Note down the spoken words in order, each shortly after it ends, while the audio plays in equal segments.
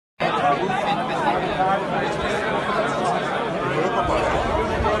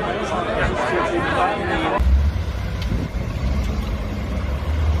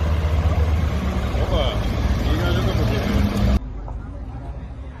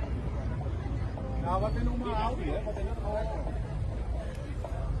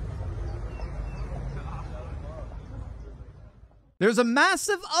There's a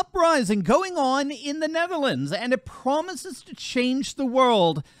massive uprising going on in the Netherlands, and it promises to change the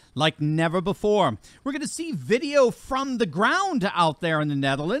world like never before. We're going to see video from the ground out there in the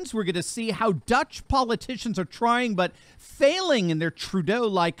Netherlands. We're going to see how Dutch politicians are trying but failing in their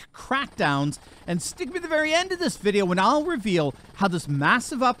Trudeau-like crackdowns. And stick with the very end of this video when I'll reveal how this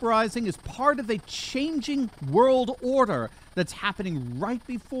massive uprising is part of a changing world order that's happening right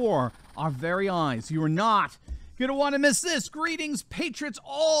before our very eyes. You are not going to want to miss this. Greetings, patriots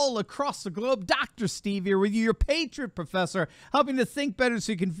all across the globe. Dr. Steve here with you, your patriot professor, helping to think better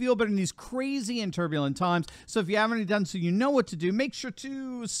so you can feel better in these crazy and turbulent times. So if you haven't already done so, you know what to do. Make sure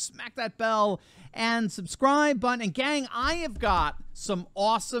to smack that bell and subscribe button. And gang, I have got some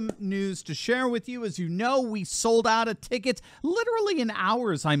awesome news to share with you. As you know, we sold out of tickets literally in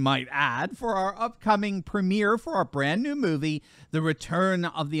hours, I might add, for our upcoming premiere for our brand new movie, The Return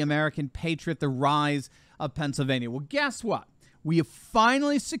of the American Patriot, The Rise of Pennsylvania. Well, guess what? We have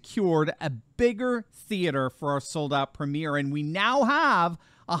finally secured a bigger theater for our sold-out premiere, and we now have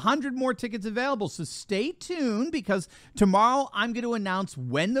 100 more tickets available. So stay tuned, because tomorrow I'm going to announce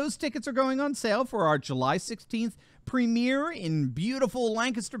when those tickets are going on sale for our July 16th premiere in beautiful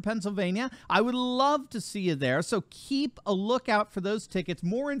Lancaster, Pennsylvania. I would love to see you there, so keep a lookout for those tickets.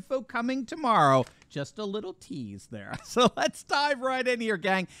 More info coming tomorrow. Just a little tease there. So let's dive right in here,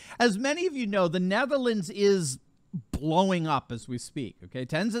 gang. As many of you know, the Netherlands is blowing up as we speak, okay?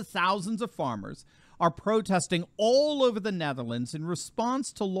 Tens of thousands of farmers are protesting all over the Netherlands in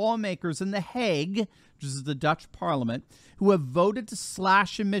response to lawmakers in The Hague, which is the Dutch parliament, who have voted to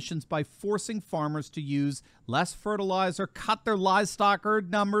slash emissions by forcing farmers to use less fertilizer, cut their livestock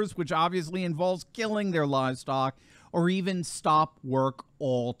herd numbers, which obviously involves killing their livestock, or even stop work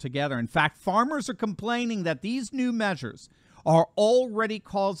altogether. In fact, farmers are complaining that these new measures are already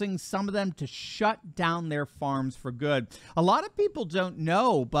causing some of them to shut down their farms for good. A lot of people don't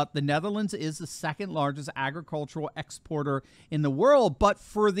know, but the Netherlands is the second largest agricultural exporter in the world. But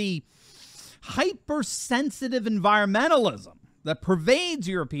for the hypersensitive environmentalism that pervades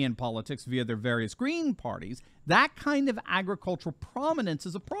European politics via their various green parties, that kind of agricultural prominence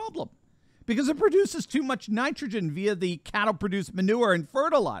is a problem, because it produces too much nitrogen via the cattle-produced manure and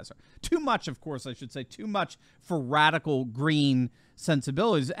fertilizer. Too much, of course, I should say, too much for radical green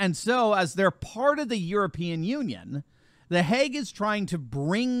sensibilities. And so, as they're part of the European Union, The Hague is trying to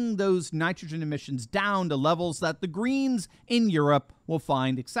bring those nitrogen emissions down to levels that the Greens in Europe will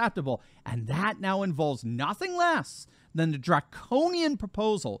find acceptable. And that now involves nothing less than the draconian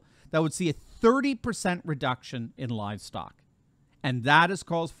proposal that would see a 30% reduction in livestock. And that has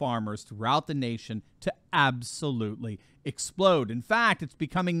caused farmers throughout the nation to absolutely explode. In fact, it's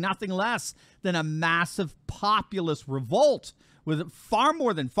becoming nothing less than a massive populist revolt, with far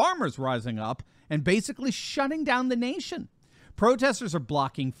more than farmers rising up and basically shutting down the nation. Protesters are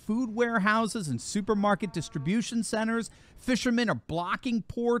blocking food warehouses and supermarket distribution centers. Fishermen are blocking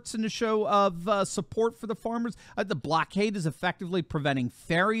ports in a show of support for the farmers. The blockade is effectively preventing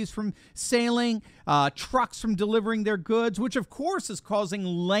ferries from sailing, trucks from delivering their goods, which of course is causing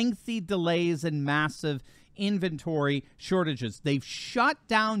lengthy delays and massive inventory shortages. They've shut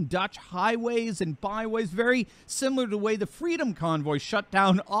down Dutch highways and byways, very similar to the way the Freedom Convoy shut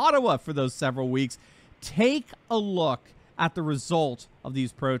down Ottawa for those several weeks. Take a look at the result of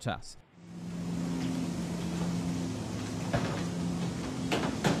these protests.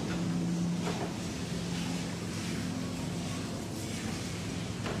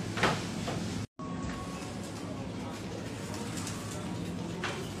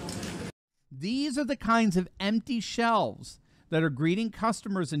 These are the kinds of empty shelves that are greeting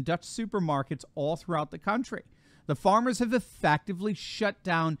customers in Dutch supermarkets all throughout the country. The farmers have effectively shut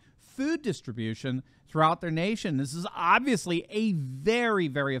down food distribution throughout their nation. This is obviously a very,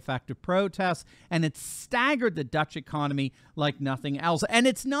 very effective protest, and it's staggered the Dutch economy like nothing else. And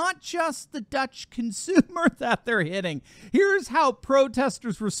it's not just the Dutch consumer that they're hitting. Here's how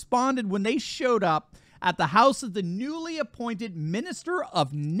protesters responded when they showed up at the house of the newly appointed Minister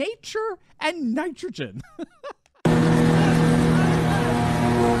of Nature and Nitrogen.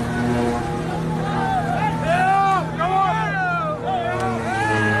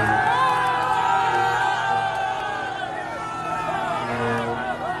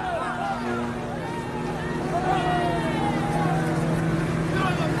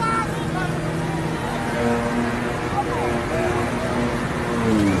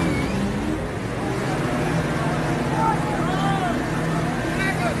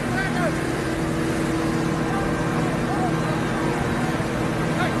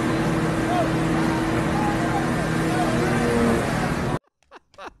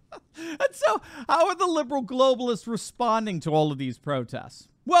 How are the liberal globalists responding to all of these protests?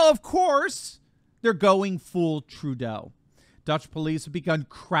 Well, of course, they're going full Trudeau. Dutch police have begun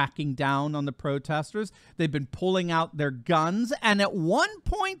cracking down on the protesters. They've been pulling out their guns, and at one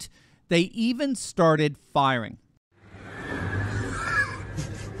point, they even started firing.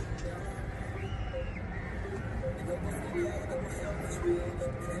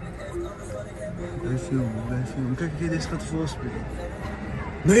 Kijk, deze gaat voorspelen.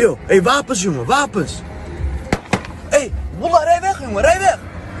 Nee joh, hey, wapens jongen, wapens! Hey, Wallah, rij weg jongen, rij weg!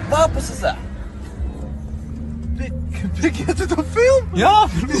 Wapens is daar! Pik, je het op film? Ja!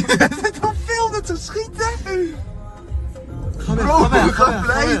 Je zit op film dat ze schieten? Ga weg, Bro, ga weg, ga ga weg.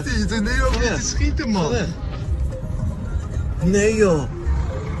 pleiten. Nee joh, niet te schieten man. Nee joh.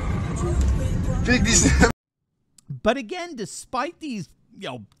 Pik die stem. But again, despite these,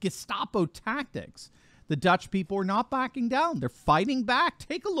 Gestapo tactics, the Dutch people are not backing down. They're fighting back.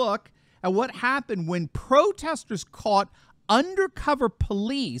 Take a look at what happened when protesters caught undercover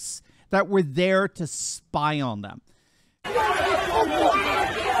police that were there to spy on them.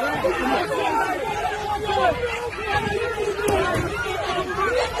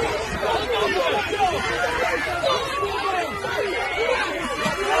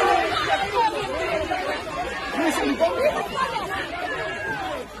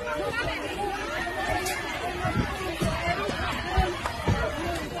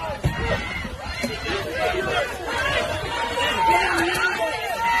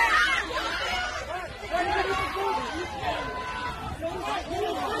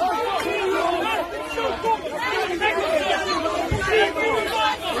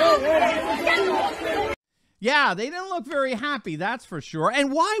 Yeah, they didn't look very happy, that's for sure.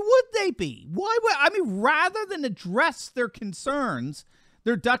 And why would they be? Rather than address their concerns,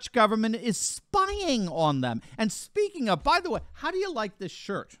 their Dutch government is spying on them. And speaking of, by the way, how do you like this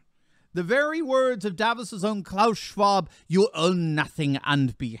shirt? The very words of Davos's own Klaus Schwab, "You own nothing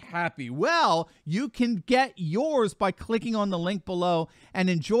and be happy." Well, you can get yours by clicking on the link below and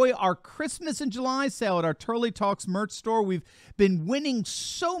enjoy our Christmas in July sale at our Turley Talks merch store. We've been winning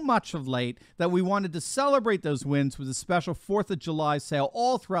so much of late that we wanted to celebrate those wins with a special 4th of July sale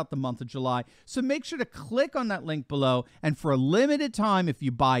all throughout the month of July. So make sure to click on that link below. And for a limited time, if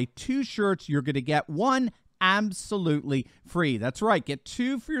you buy 2 shirts, you're going to get 1 absolutely free. That's right. Get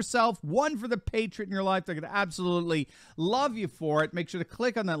 2 for yourself, 1 for the patriot in your life. They're going to absolutely love you for it. Make sure to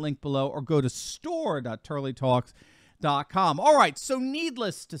click on that link below or go to store.turleytalks.com. All right. So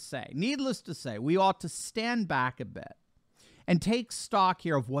needless to say, we ought to stand back a bit and take stock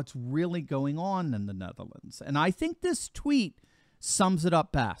here of what's really going on in the Netherlands. And I think this tweet sums it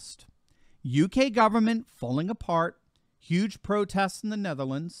up best. UK government falling apart, huge protests in the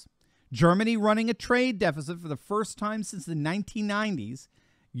Netherlands, Germany running a trade deficit for the first time since the 1990s.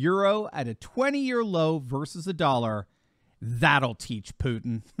 Euro at a 20-year low versus a dollar. That'll teach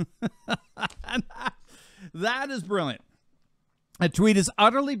Putin. That is brilliant. A tweet is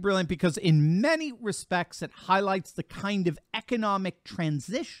utterly brilliant because in many respects it highlights the kind of economic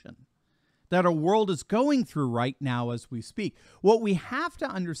transition that our world is going through right now as we speak. What we have to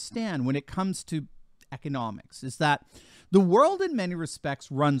understand when it comes to economics is that the world in many respects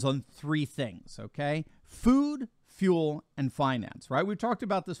runs on 3 things, okay? Food, fuel, and finance, right? We've talked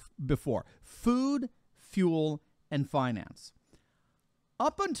about this before. Food, fuel, and finance.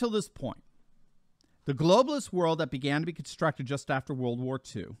 Up until this point, the globalist world that began to be constructed just after World War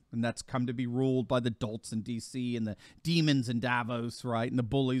II, and that's come to be ruled by the dolts in D.C. and the demons in Davos, right, and the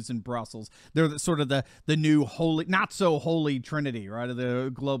bullies in Brussels. They're the new holy, not so holy trinity, right, of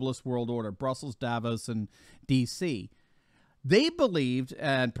the globalist world order, Brussels, Davos, and D.C. They believed,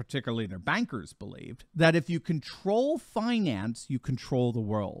 and particularly their bankers believed, that if you control finance, you control the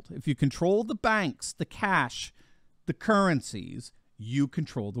world. If you control the banks, the cash, the currencies, you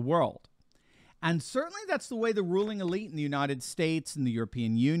control the world. And certainly that's the way the ruling elite in the United States and the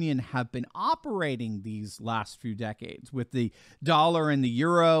European Union have been operating these last few decades, with the dollar and the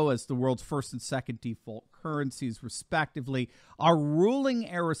euro as the world's first and second default currencies, respectively. Our ruling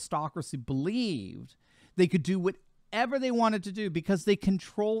aristocracy believed they could do whatever they wanted to do because they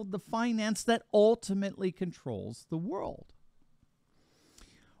controlled the finance that ultimately controls the world.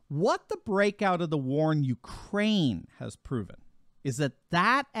 What the breakout of the war in Ukraine has proven is that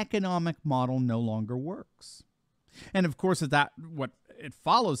that economic model no longer works. And of course, what it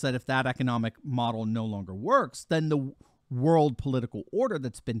follows that if that economic model no longer works, then the world political order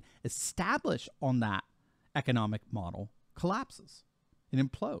that's been established on that economic model collapses. It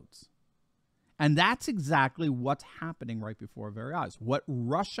implodes. And that's exactly what's happening right before our very eyes. What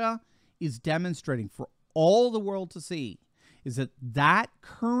Russia is demonstrating for all the world to see is that that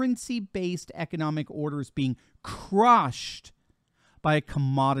currency-based economic order is being crushed by a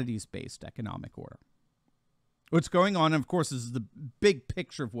commodities-based economic order. What's going on, and of course, this is the big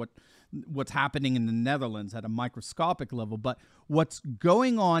picture of what's happening in the Netherlands at a microscopic level, but what's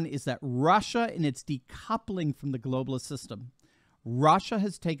going on is that Russia, in its decoupling from the globalist system, Russia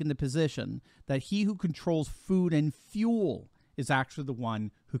has taken the position that he who controls food and fuel is actually the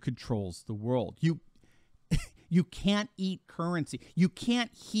one who controls the world. You can't eat currency. You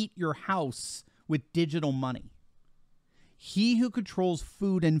can't heat your house with digital money. He who controls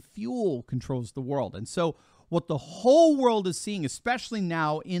food and fuel controls the world. And so what the whole world is seeing, especially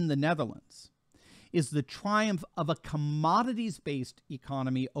now in the Netherlands, is the triumph of a commodities-based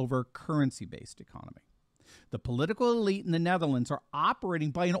economy over a currency-based economy. The political elite in the Netherlands are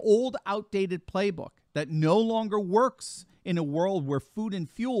operating by an old, outdated playbook that no longer works in a world where food and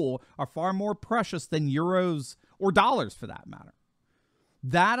fuel are far more precious than euros or dollars, for that matter.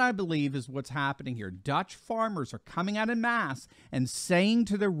 That, I believe, is what's happening here. Dutch farmers are coming out en masse and saying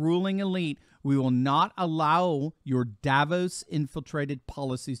to the ruling elite, we will not allow your Davos-infiltrated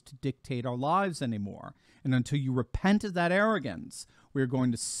policies to dictate our lives anymore. And until you repent of that arrogance, we're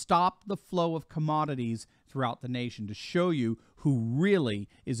going to stop the flow of commodities throughout the nation to show you who really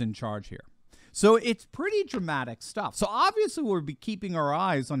is in charge here. So it's pretty dramatic stuff. So obviously we'll be keeping our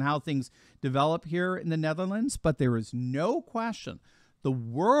eyes on how things develop here in the Netherlands, but there is no question the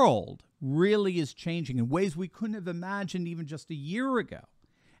world really is changing in ways we couldn't have imagined even just a year ago.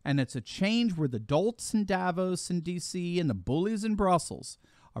 And it's a change where the dolts in Davos and DC and the bullies in Brussels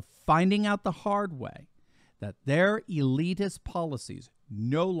are finding out the hard way that their elitist policies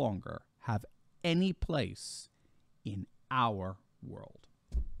no longer have any place in our world.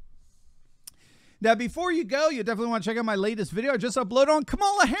 Now, before you go, you definitely want to check out my latest video I just uploaded on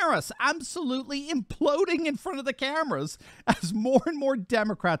Kamala Harris absolutely imploding in front of the cameras as more and more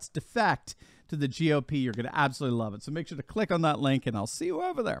Democrats defect to the GOP. You're going to absolutely love it. So make sure to click on that link, and I'll see you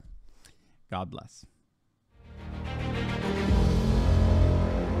over there. God bless.